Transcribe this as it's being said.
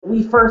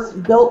we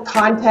first built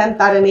content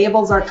that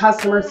enables our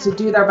customers to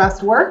do their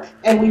best work.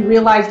 And we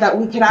realized that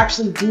we could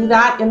actually do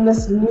that in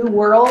this new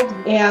world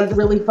and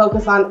really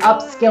focus on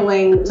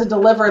upskilling to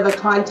deliver the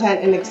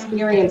content and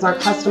experience our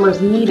customers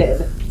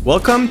needed.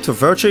 Welcome to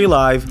Virtually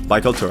Live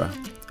by Kaltura.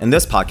 In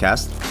this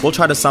podcast, we'll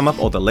try to sum up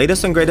all the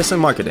latest and greatest in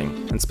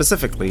marketing, and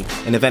specifically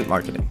in event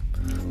marketing.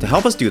 To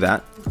help us do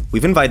that,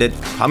 we've invited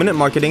prominent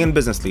marketing and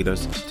business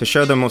leaders to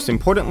share their most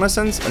important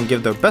lessons and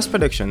give their best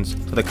predictions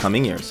for the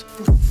coming years.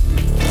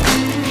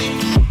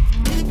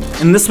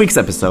 In this week's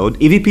episode,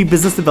 EVP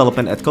Business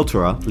Development at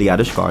Kaltura, Liad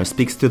Ashkar,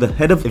 speaks to the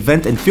head of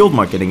event and field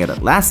marketing at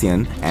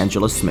Atlassian,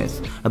 Angela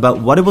Smith,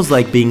 about what it was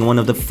like being one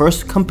of the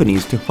first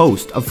companies to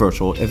host a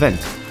virtual event.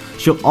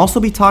 She'll also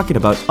be talking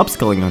about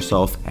upskilling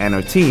herself and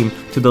her team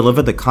to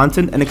deliver the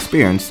content and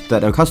experience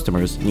that our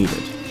customers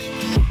needed.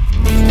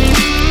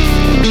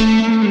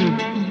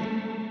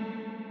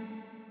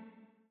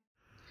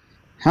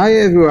 Hi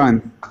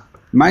everyone,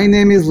 my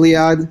name is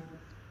Liad.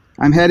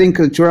 I'm heading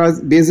Kaltura's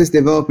Business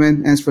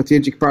Development and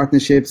Strategic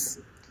Partnerships,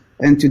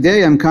 and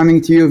today I'm coming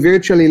to you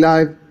virtually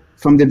live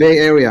from the Bay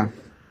Area.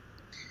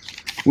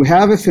 We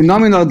have a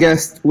phenomenal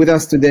guest with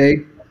us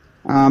today,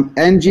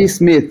 Angie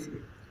Smith,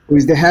 who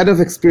is the head of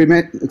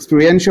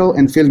Experiential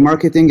and Field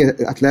Marketing at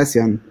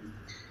Atlassian.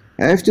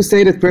 I have to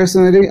say that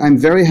personally, I'm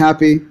very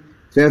happy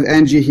to have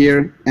Angie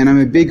here, and I'm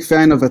a big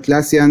fan of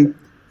Atlassian,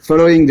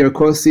 following their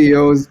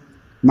co-CEOs,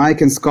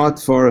 Mike and Scott,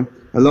 for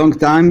a long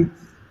time,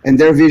 and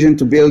their vision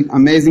to build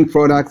amazing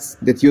products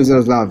that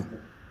users love.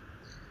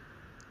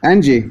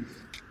 Angie.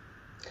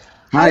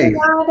 Hi.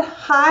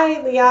 Hi,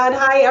 Liad.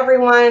 Hi,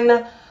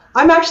 everyone.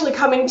 I'm actually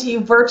coming to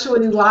you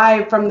virtually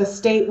live from the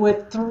state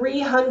with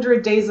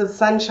 300 days of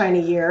sunshine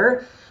a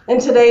year. And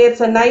today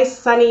it's a nice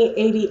sunny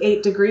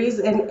 88 degrees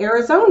in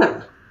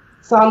Arizona.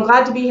 So I'm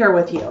glad to be here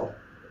with you.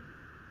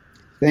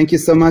 Thank you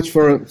so much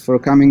for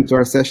coming to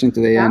our session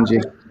today,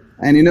 Angie.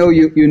 And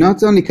you're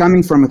not only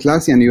coming from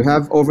Atlassian, you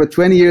have over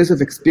 20 years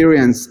of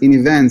experience in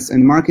events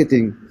and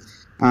marketing.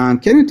 Can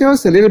you tell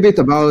us a little bit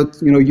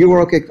about, your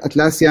work at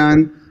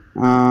Atlassian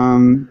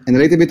and a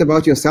little bit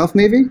about yourself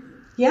maybe?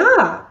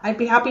 Yeah, I'd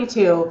be happy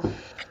to.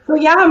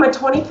 So I'm a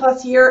 20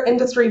 plus year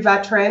industry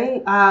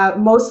veteran,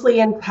 mostly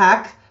in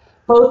tech,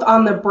 both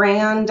on the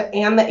brand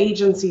and the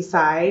agency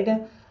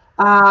side.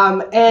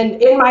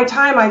 And in my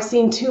time, I've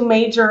seen two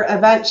major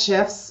event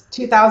shifts,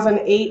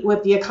 2008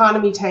 with the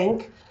economy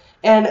tank,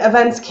 and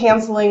events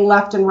canceling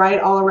left and right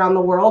all around the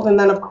world. And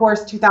then, of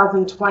course,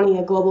 2020,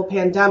 a global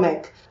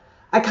pandemic.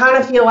 I kind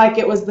of feel like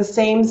it was the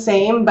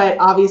same, but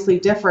obviously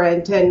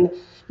different. And,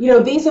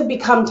 these have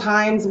become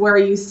times where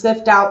you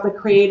sift out the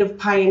creative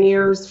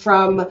pioneers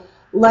from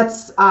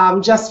let's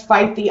just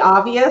fight the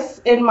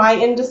obvious in my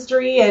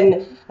industry.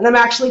 And I'm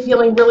actually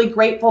feeling really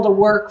grateful to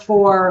work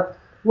for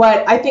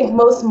what I think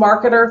most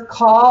marketers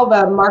call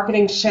the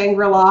marketing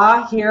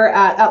Shangri-La here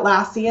at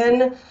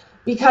Atlassian,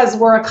 because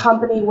we're a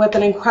company with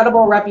an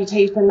incredible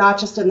reputation, not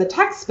just in the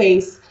tech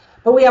space,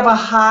 but we have a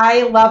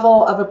high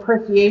level of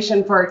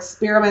appreciation for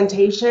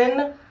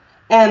experimentation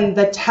and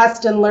the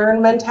test and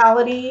learn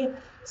mentality.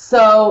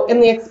 So in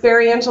the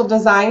experiential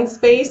design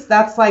space,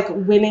 that's like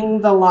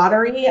winning the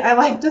lottery, I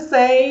like to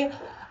say.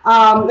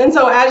 And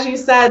so as you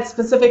said,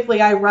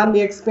 specifically, I run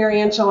the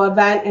experiential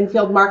event and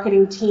field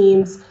marketing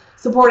teams,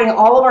 supporting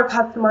all of our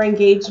customer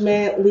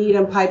engagement, lead,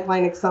 and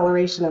pipeline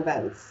acceleration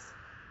events.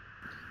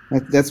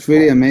 That's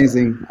really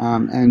amazing,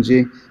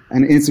 Angie.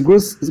 And it's a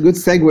good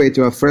segue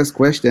to our first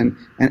question.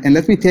 And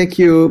let me take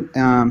you,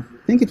 I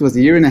think it was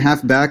a year and a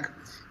half back,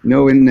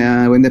 when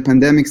the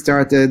pandemic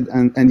started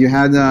and you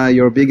had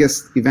your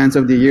biggest events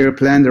of the year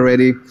planned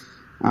already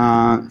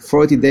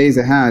 40 days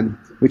ahead,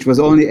 which was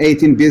only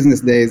 18 business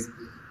days.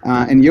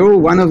 And you're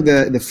one of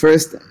the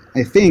first,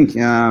 I think,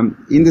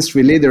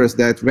 industry leaders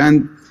that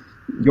ran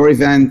your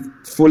event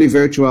fully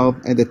virtual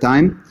at the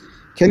time.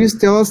 Can you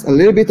tell us a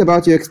little bit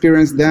about your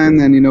experience then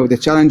and, the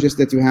challenges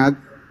that you had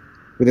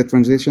with the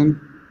transition?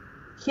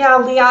 Yeah,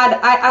 Liad,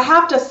 I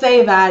have to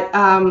say that,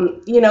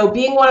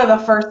 being one of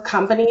the first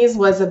companies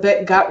was a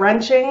bit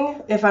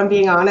gut-wrenching, if I'm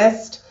being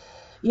honest.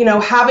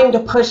 Having to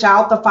push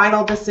out the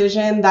final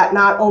decision that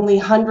not only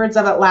hundreds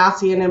of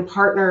Atlassian and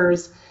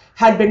partners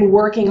had been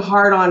working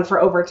hard on for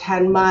over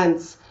 10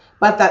 months,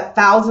 but that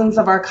thousands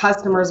of our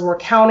customers were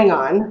counting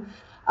on.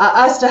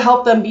 Us to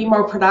help them be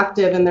more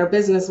productive in their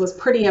business was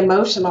pretty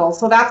emotional.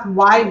 So that's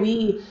why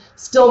we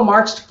still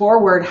marched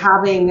forward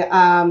having,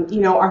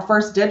 our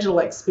first digital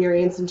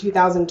experience in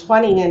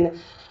 2020. And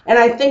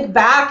I think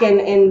back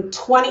in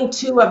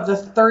 22 of the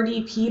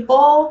 30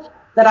 people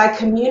that I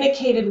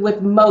communicated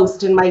with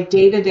most in my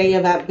day-to-day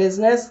event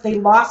business, they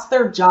lost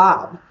their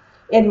job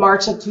in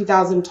March of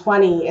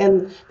 2020.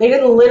 And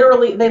they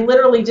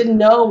literally didn't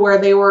know where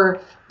they were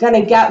going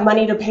to get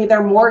money to pay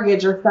their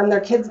mortgage or send their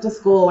kids to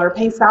school or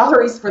pay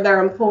salaries for their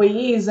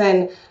employees.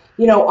 And,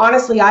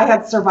 honestly, I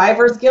had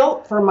survivor's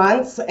guilt for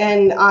months,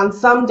 and on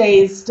some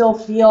days still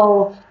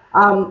feel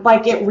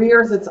like it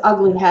rears its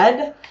ugly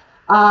head.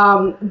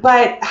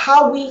 But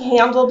how we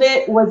handled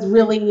it was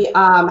really,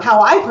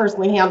 how I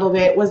personally handled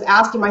it was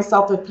asking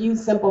myself a few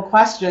simple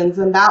questions.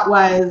 And that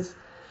was,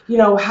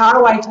 how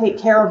do I take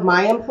care of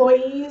my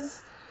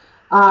employees?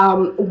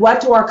 What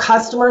do our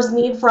customers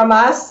need from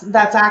us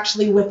that's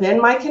actually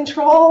within my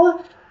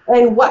control?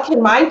 And what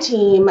can my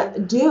team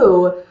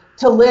do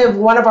to live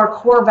one of our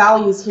core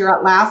values here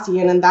at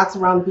Atlassian, and that's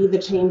around be the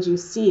change you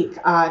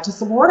seek, to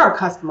support our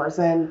customers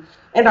and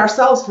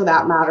ourselves for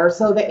that matter.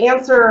 So the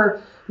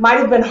answer might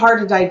have been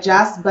hard to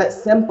digest, but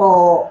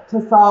simple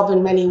to solve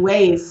in many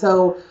ways.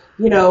 So,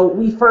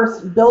 we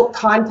first built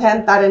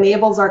content that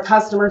enables our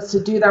customers to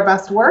do their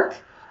best work.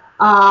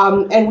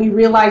 And we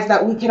realized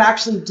that we could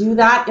actually do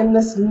that in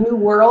this new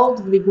world,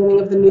 the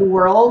beginning of the new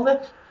world.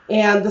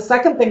 And the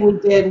second thing we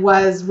did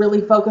was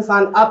really focus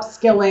on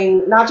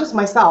upskilling, not just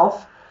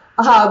myself,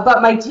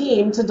 but my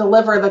team to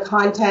deliver the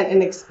content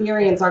and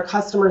experience our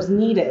customers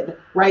needed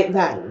right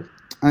then.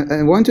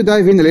 I want to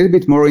dive in a little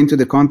bit more into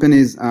the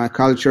company's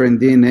culture and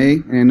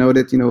DNA. And I know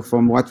that,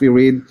 from what we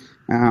read,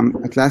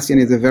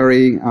 Atlassian is a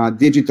very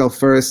digital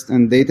first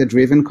and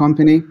data-driven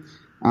company.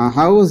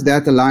 How was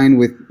that aligned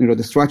with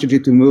the strategy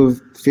to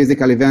move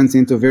physical events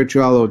into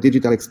virtual or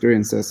digital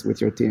experiences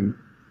with your team?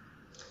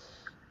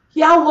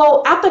 Yeah,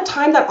 well, at the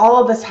time that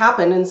all of this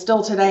happened, and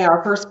still today,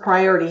 our first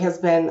priority has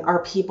been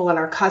our people and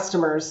our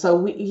customers. So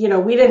we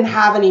didn't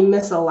have any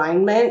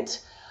misalignment.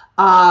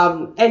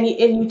 And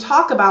you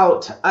talk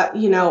about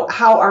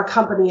how our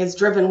company is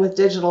driven with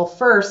digital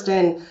first,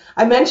 and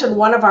I mentioned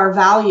one of our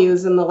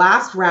values in the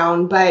last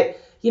round, but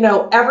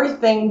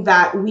everything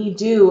that we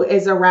do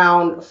is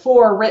around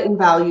 4 written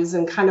values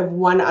and kind of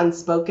 1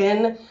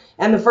 unspoken.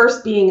 And the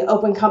first being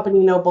open company,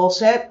 no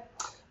bullshit.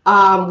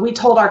 We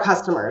told our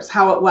customers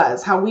how it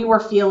was, how we were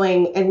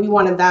feeling, and we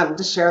wanted them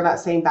to share that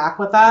same back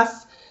with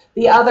us.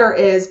 The other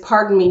is,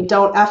 pardon me,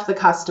 don't F the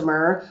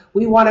customer.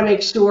 We want to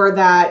make sure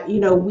that,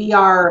 we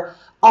are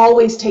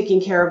always taking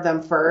care of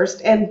them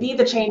first. And be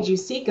the change you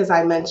seek, as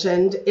I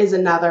mentioned, is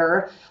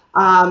another.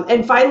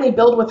 And finally,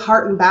 build with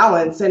heart and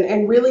balance.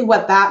 And really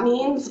what that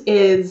means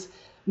is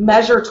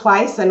measure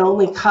twice and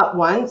only cut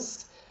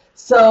once.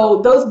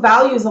 So those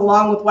values,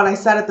 along with what I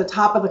said at the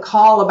top of the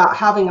call about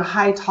having a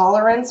high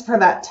tolerance for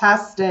that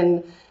test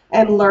and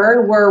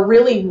learn, were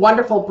really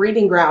wonderful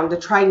breeding ground to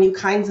try new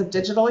kinds of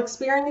digital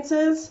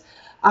experiences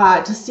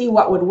to see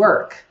what would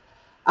work.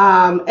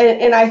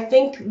 And I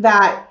think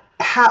that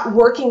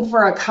working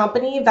for a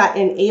company that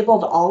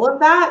enabled all of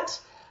that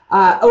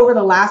over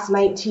the last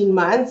 19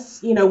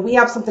 months, we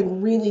have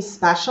something really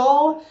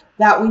special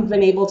that we've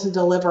been able to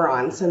deliver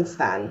on since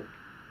then.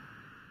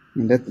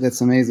 That's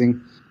amazing.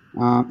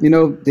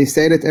 They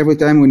say that every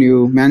time when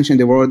you mention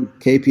the word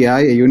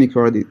KPI, a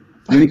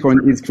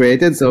unicorn is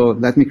created. So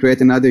let me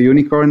create another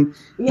unicorn.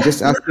 Yeah.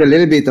 Just ask you a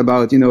little bit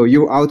about,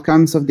 your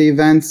outcomes of the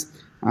events.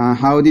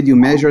 How did you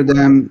measure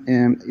them?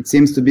 It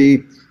seems to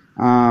be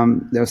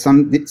there are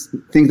some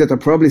things that are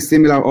probably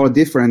similar or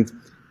different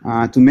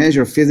to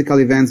measure physical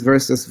events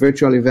versus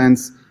virtual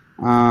events.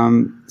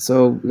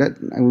 So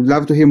I would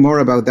love to hear more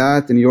about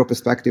that and your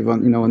perspective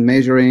on, on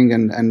measuring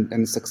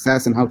and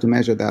success and how to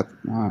measure that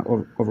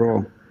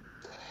overall.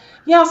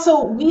 Yeah,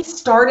 so we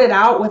started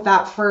out with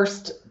that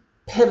first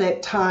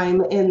pivot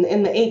time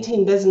in the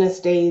 18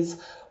 business days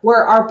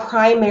where our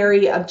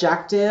primary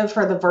objective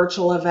for the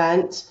virtual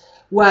event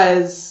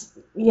was,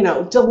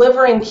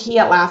 delivering key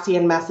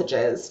Atlassian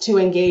messages to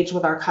engage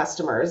with our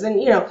customers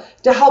and,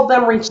 to help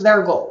them reach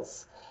their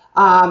goals.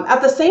 At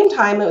the same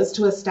time, it was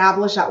to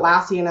establish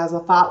Atlassian as a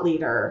thought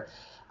leader.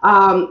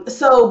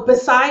 So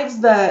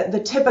besides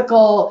the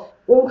typical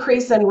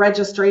increase in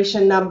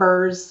registration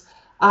numbers,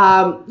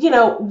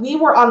 we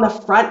were on the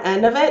front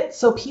end of it,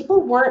 so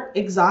people weren't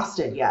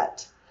exhausted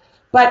yet.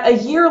 But a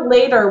year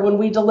later, when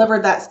we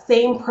delivered that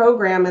same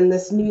program in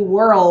this new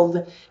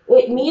world,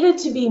 it needed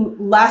to be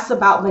less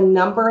about the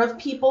number of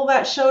people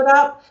that showed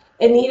up.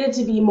 It needed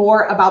to be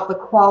more about the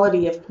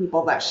quality of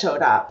people that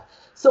showed up.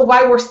 So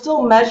while we're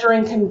still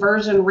measuring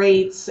conversion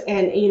rates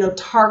and,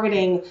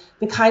 targeting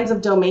the kinds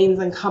of domains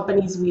and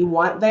companies we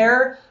want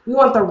there, we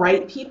want the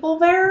right people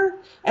there,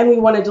 and we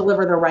want to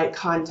deliver the right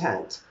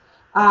content.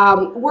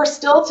 We're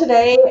still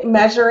today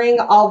measuring,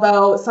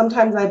 although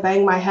sometimes I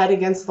bang my head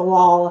against the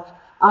wall,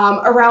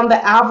 around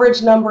the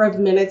average number of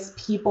minutes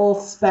people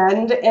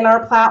spend in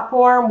our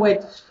platform,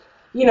 which,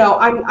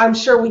 I'm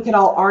sure we could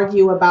all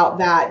argue about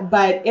that.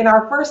 But in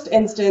our first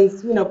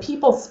instance,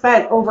 people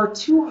spent over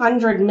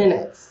 200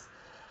 minutes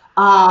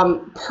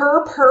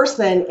per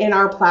person in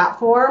our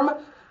platform,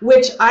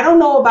 which I don't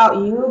know about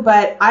you,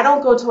 but I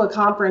don't go to a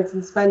conference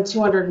and spend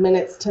 200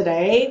 minutes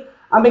today.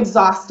 I'm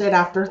exhausted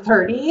after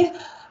 30.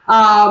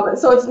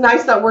 So it's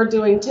nice that we're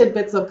doing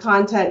tidbits of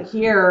content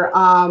here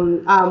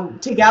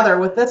together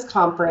with this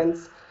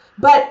conference.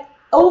 But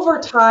over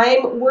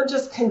time, we're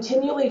just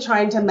continually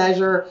trying to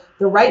measure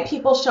the right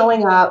people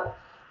showing up,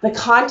 the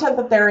content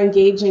that they're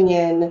engaging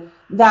in,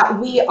 that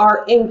we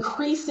are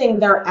increasing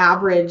their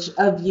average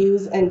of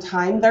views and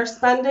time they're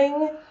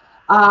spending.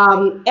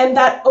 And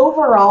that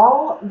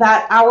overall,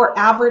 that our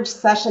average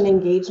session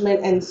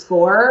engagement and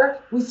score,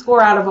 we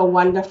score out of a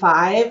 1 to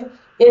 5,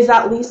 is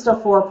at least a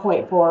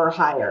 4.4 or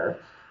higher.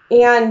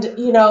 And,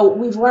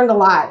 we've learned a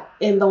lot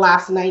in the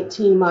last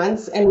 19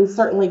 months, and we've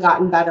certainly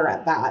gotten better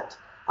at that.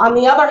 On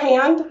the other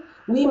hand,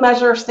 we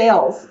measure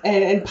sales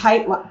and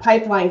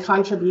pipeline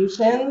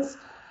contributions.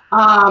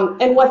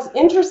 And what's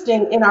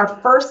interesting, in our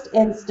first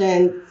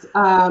instance,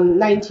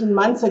 19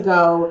 months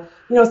ago,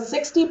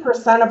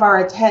 60% of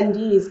our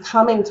attendees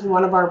coming to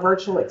one of our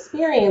virtual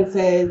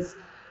experiences,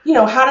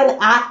 had an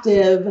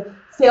active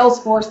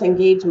Salesforce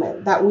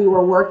engagement that we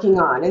were working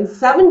on. And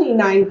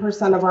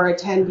 79% of our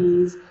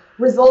attendees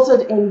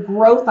resulted in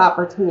growth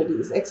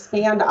opportunities,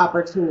 expand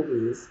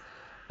opportunities.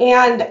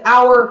 And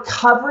our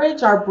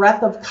coverage, our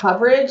breadth of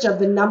coverage of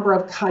the number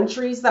of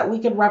countries that we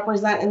could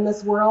represent in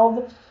this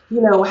world,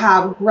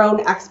 have grown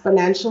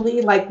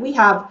exponentially. Like, we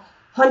have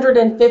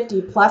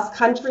 150 plus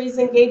countries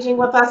engaging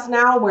with us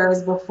now,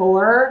 whereas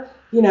before,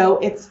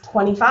 it's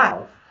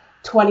 25,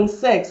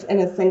 26 in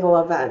a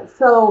single event.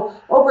 So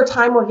over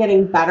time, we're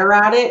getting better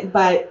at it,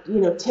 but,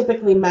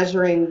 typically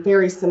measuring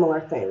very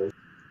similar things.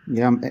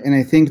 Yeah, and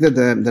I think that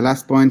the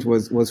last point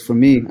was for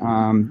me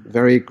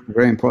very,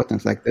 very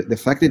important. Like the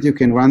fact that you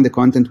can run the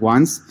content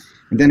once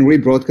and then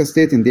rebroadcast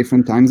it in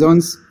different time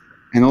zones,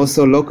 and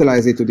also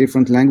localize it to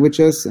different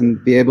languages,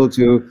 and be able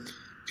to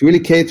really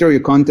cater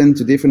your content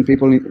to different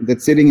people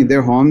that's sitting in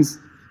their homes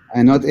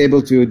and not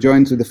able to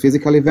join to the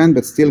physical event,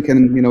 but still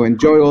can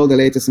enjoy all the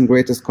latest and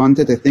greatest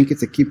content. I think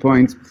it's a key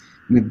point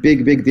and a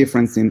big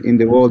difference in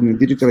the world, in the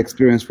digital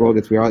experience world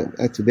that we are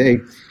at today.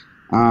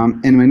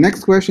 And my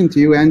next question to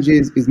you, Angie,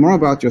 is more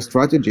about your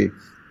strategy.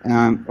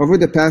 Over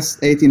the past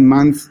 18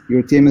 months,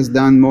 your team has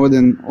done more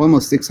than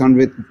almost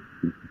 600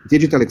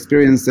 digital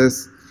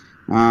experiences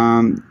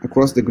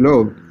across the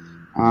globe.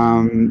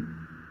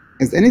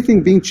 Has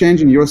anything been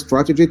changed in your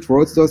strategy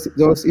towards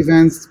those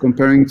events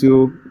comparing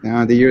to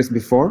the years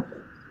before?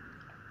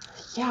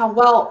 Yeah,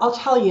 well, I'll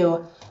tell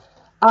you,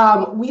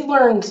 we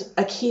learned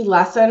a key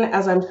lesson,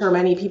 as I'm sure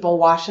many people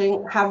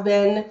watching have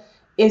been,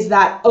 is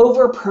that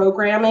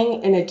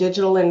over-programming in a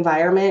digital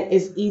environment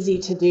is easy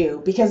to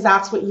do because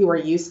that's what you are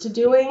used to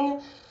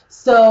doing.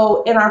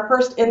 So in our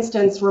first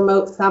instance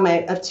remote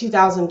summit of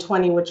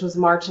 2020, which was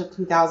March of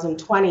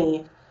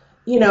 2020,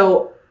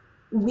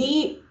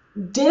 we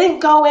didn't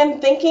go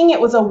in thinking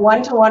it was a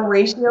 1-to-1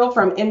 ratio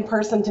from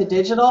in-person to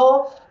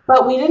digital,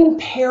 but we didn't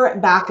pare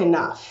it back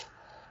enough.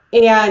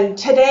 And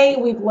today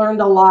we've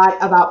learned a lot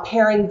about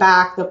paring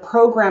back the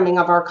programming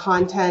of our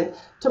content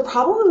to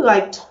probably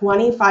like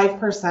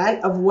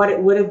 25% of what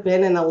it would have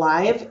been in a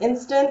live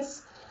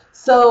instance.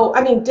 So,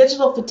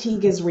 digital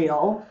fatigue is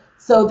real.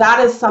 So that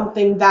is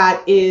something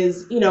that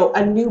is,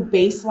 a new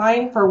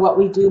baseline for what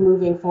we do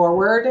moving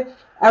forward.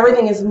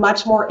 Everything is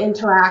much more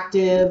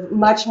interactive,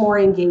 much more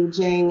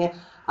engaging,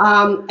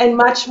 and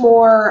much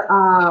more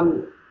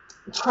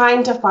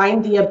trying to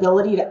find the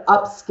ability to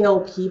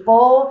upskill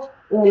people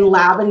in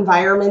lab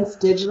environments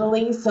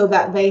digitally so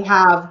that they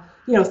have,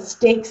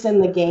 stakes in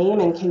the game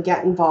and can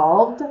get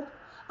involved.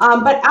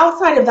 But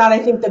outside of that, I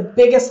think the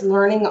biggest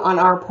learning on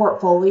our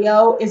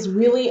portfolio is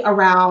really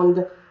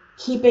around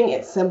keeping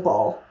it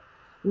simple.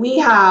 We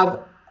have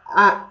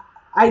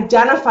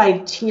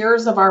identified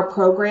tiers of our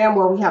program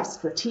where we have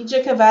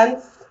strategic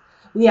events,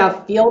 we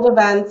have field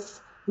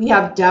events, we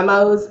have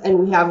demos, and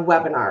we have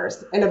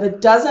webinars. And if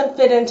it doesn't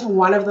fit into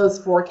one of those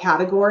 4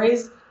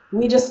 categories,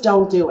 we just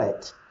don't do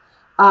it.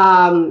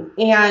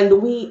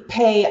 And we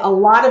pay a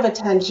lot of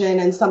attention,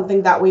 and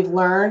something that we've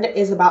learned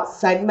is about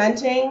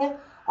segmenting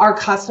our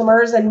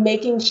customers and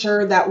making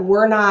sure that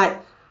we're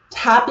not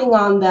tapping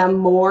on them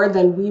more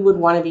than we would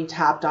want to be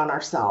tapped on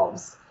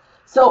ourselves.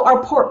 So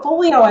our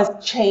portfolio has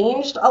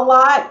changed a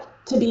lot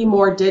to be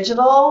more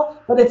digital,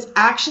 but it's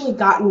actually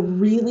gotten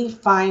really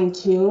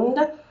fine-tuned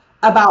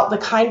about the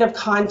kind of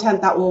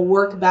content that will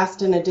work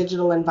best in a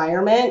digital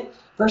environment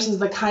versus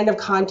the kind of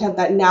content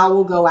that now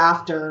will go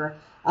after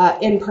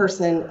in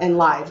person and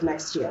live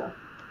next year.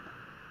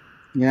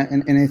 Yeah,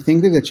 and I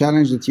think that the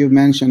challenge that you've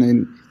mentioned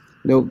in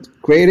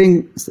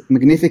creating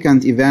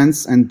magnificent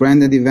events and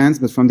branded events,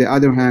 but from the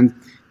other hand,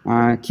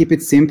 keep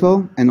it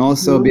simple and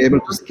also be able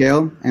to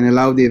scale and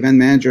allow the event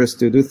managers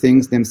to do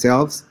things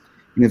themselves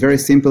in a very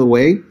simple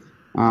way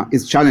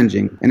is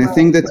challenging. And I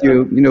think that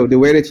the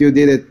way that you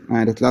did it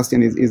at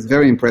Atlassian is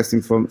very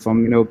impressive from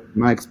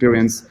my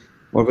experience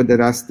over the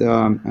last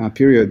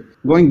period.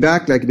 Going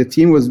back, like the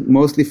team was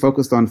mostly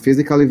focused on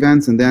physical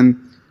events, and then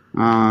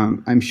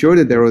I'm sure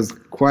that there was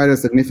quite a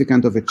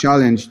significant of a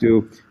challenge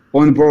to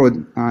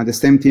onboard the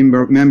same team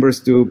members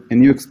to a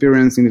new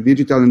experience in a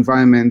digital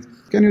environment.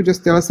 Can you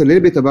just tell us a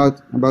little bit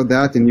about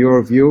that in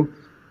your view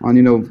on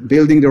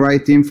building the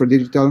right team for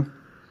digital?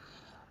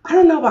 I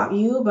don't know about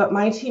you, but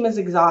my team is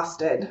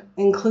exhausted,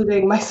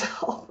 including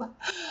myself.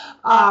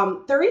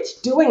 They're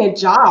each doing a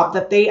job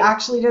that they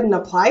actually didn't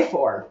apply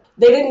for.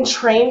 They didn't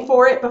train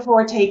for it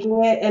before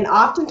taking it, and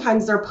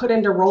oftentimes they're put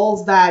into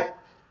roles that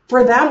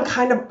for them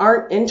kind of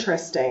aren't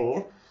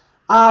interesting.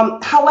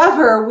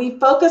 However, we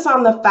focus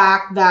on the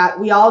fact that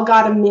we all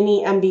got a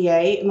mini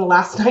MBA in the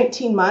last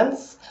 19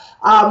 months,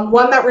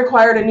 one that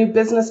required a new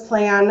business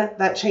plan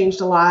that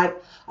changed a lot,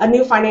 a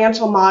new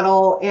financial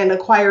model, and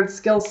acquired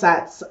skill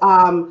sets,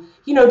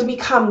 to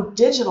become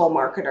digital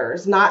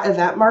marketers, not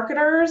event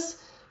marketers,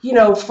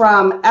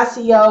 from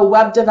SEO,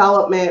 web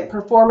development,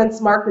 performance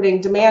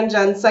marketing, demand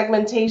gen,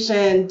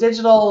 segmentation,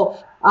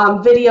 digital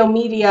video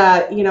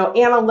media,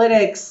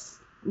 analytics,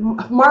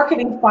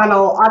 marketing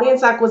funnel,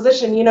 audience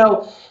acquisition,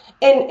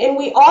 and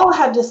we all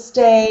had to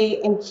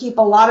stay and keep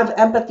a lot of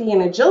empathy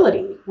and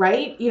agility,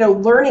 right?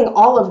 Learning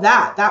all of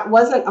that. That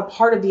wasn't a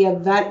part of the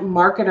event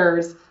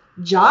marketer's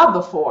job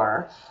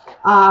before.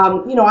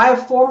 I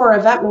have former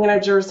event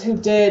managers who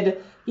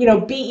did,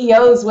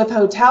 BEOs with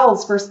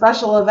hotels for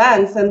special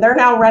events, and they're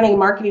now running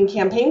marketing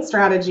campaign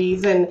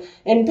strategies and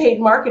paid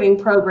marketing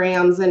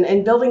programs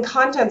and building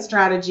content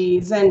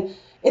strategies. And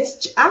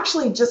it's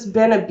actually just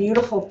been a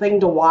beautiful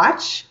thing to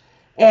watch.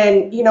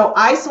 And,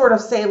 I sort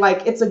of say,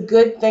 like, it's a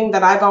good thing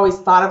that I've always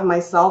thought of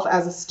myself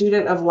as a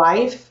student of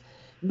life,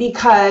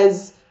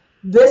 because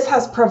this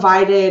has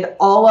provided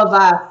all of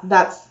us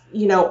that's,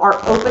 are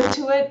open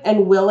to it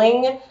and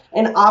willing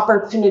an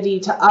opportunity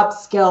to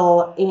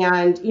upskill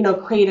and,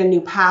 create a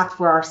new path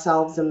for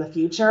ourselves in the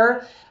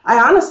future. I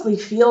honestly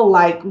feel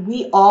like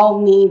we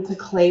all need to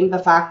claim the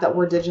fact that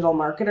we're digital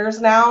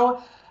marketers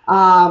now.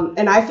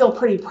 And I feel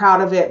pretty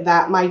proud of it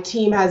that my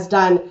team has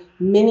done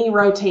mini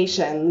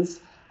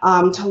rotations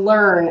to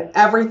learn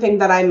everything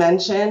that I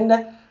mentioned.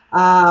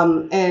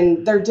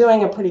 And they're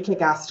doing a pretty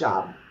kick-ass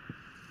job.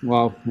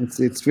 Wow,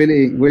 it's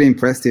really, really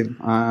impressive,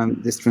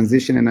 this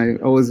transition. And I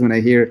always, when I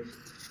hear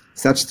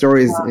such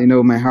stories,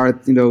 my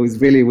heart,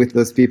 is really with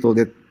those people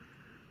that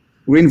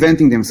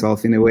reinventing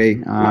themselves in a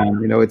way,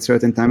 at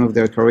certain time of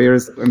their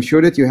careers. I'm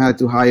sure that you had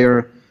to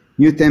hire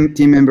new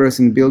team members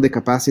and build the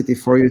capacity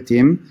for your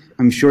team.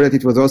 I'm sure that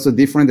it was also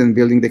different than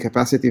building the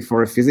capacity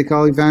for a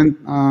physical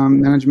event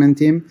management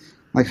team.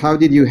 Like, how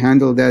did you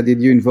handle that? Did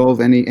you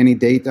involve any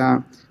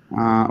data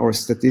or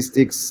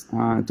statistics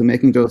to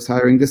making those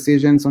hiring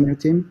decisions on your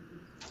team?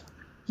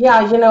 Yeah,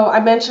 I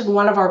mentioned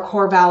one of our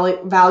core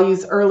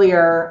values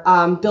earlier,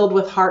 build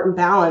with heart and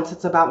balance.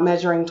 It's about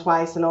measuring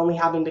twice and only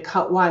having to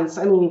cut once.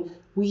 I mean,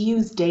 we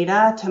use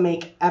data to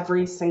make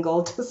every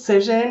single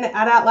decision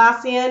at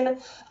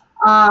Atlassian.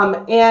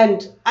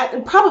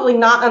 And probably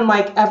not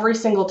unlike every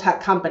single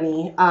tech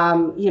company,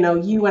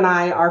 you and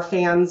I are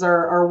fans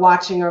or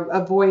watching or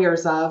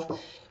voyeurs of.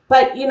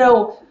 But,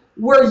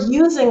 we're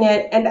using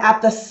it, and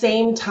at the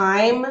same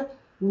time,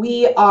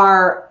 we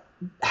are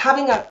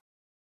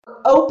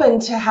open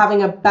to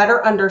having a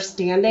better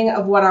understanding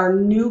of what our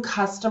new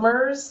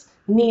customers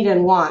need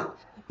and want.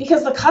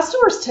 Because the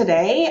customers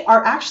today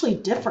are actually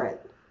different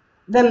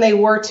than they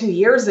were 2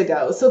 years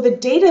ago. So the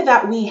data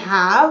that we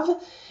have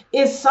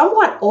is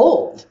somewhat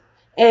old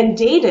and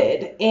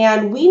dated,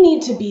 and we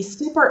need to be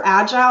super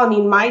agile. I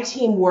mean, my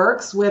team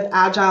works with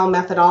agile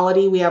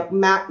methodology. We have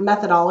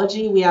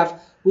we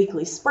have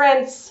weekly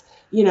sprints,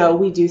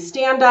 we do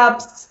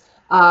stand-ups.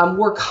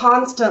 We're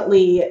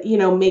constantly,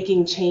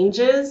 making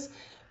changes.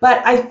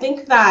 But I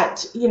think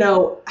that,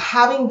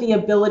 having the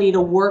ability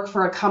to work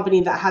for a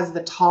company that has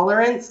the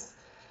tolerance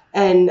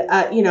and,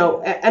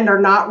 and are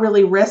not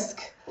really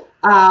risk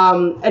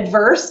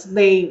adverse,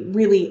 they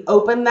really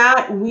open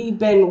that. We've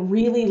been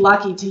really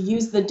lucky to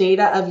use the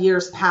data of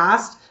years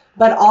past,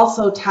 but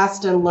also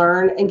test and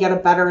learn and get a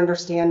better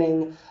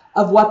understanding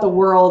of what the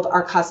world,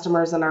 our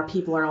customers, and our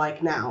people are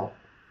like now.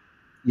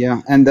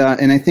 Yeah, and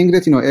I think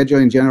that Agile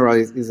in general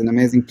is an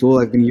amazing tool.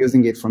 I've been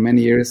using it for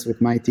many years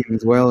with my team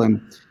as well, and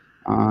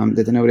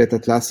that I know that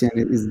Atlassian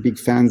is big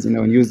fans,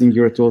 and using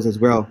your tools as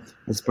well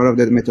as part of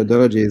that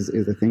methodology is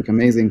I think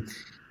amazing.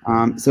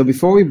 So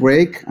before we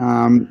break,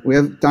 we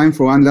have time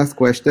for one last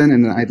question,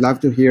 and I'd love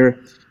to hear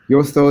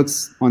your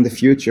thoughts on the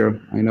future.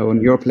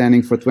 On your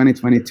planning for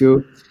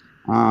 2022.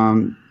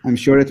 I'm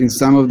sure that in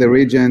some of the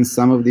regions,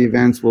 some of the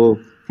events will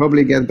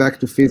probably get back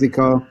to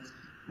physical.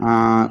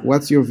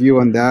 What's your view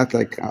on that?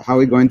 Like, how are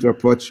we going to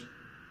approach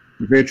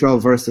virtual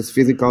versus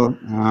physical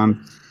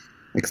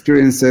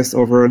experiences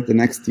over the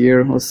next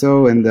year or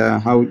so, and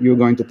how you're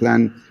going to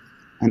plan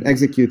and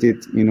execute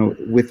it,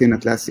 within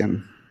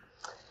Atlassian?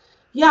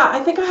 Yeah, I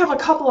think I have a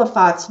couple of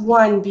thoughts.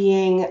 One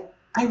being,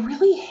 I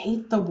really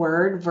hate the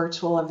word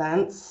virtual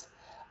events.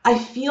 I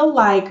feel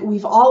like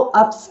we've all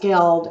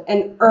upskilled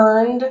and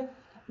earned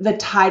the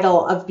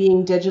title of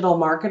being digital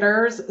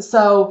marketers.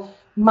 So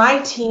my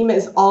team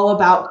is all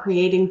about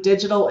creating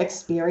digital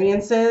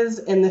experiences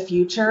in the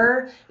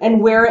future,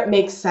 and where it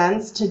makes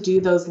sense to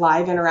do those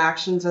live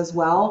interactions as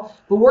well.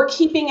 But we're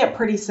keeping it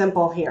pretty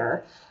simple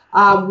here.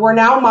 We're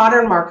now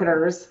modern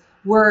marketers,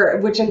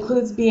 which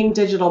includes being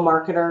digital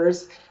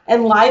marketers.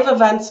 And live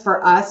events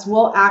for us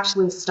will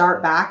actually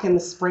start back in the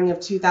spring of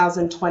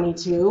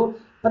 2022,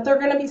 but they're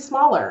going to be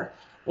smaller.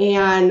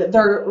 And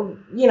they're,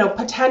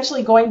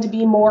 potentially going to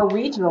be more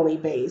regionally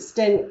based.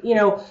 And,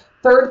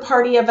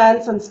 third-party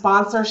events and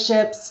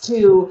sponsorships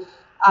to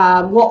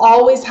We'll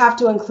always have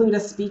to include a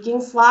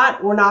speaking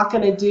slot. We're not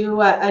going to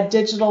do a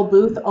digital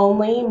booth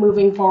only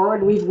moving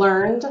forward. We've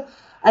learned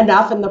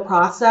enough in the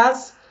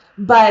process,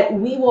 but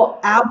we will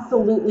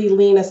absolutely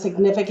lean a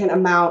significant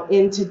amount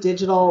into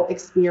digital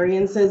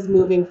experiences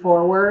moving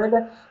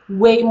forward,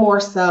 way more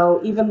so,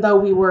 even though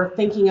we were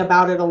thinking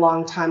about it a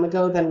long time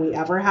ago than we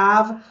ever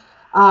have.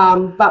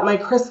 But my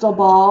crystal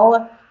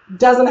ball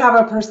doesn't have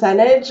a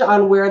percentage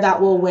on where that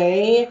will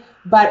weigh,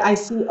 but I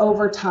see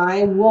over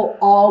time we'll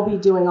all be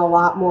doing a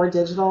lot more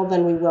digital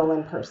than we will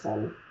in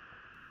person.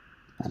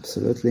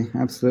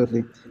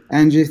 Absolutely.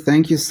 Angie,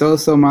 thank you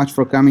so much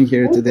for coming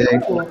here today.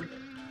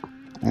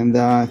 And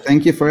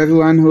thank you for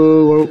everyone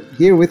who were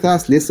here with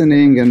us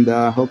listening, and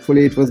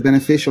hopefully it was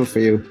beneficial for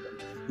you.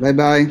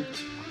 Bye-bye.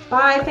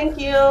 Bye, thank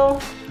you.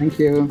 Thank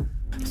you.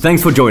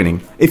 Thanks for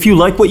joining. If you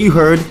like what you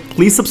heard,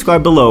 please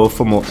subscribe below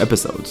for more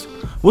episodes.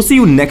 We'll see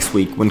you next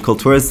week when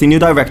Kaltura's Senior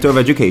Director of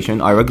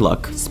Education, Ira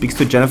Gluck, speaks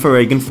to Jennifer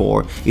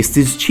Reagan-Ford,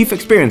 ISTI's Chief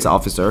Experience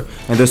Officer,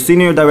 and their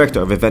Senior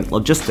Director of Event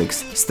Logistics,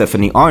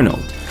 Stephanie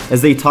Arnold,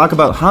 as they talk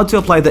about how to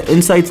apply the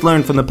insights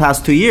learned from the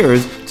past 2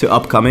 years to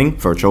upcoming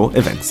virtual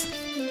events.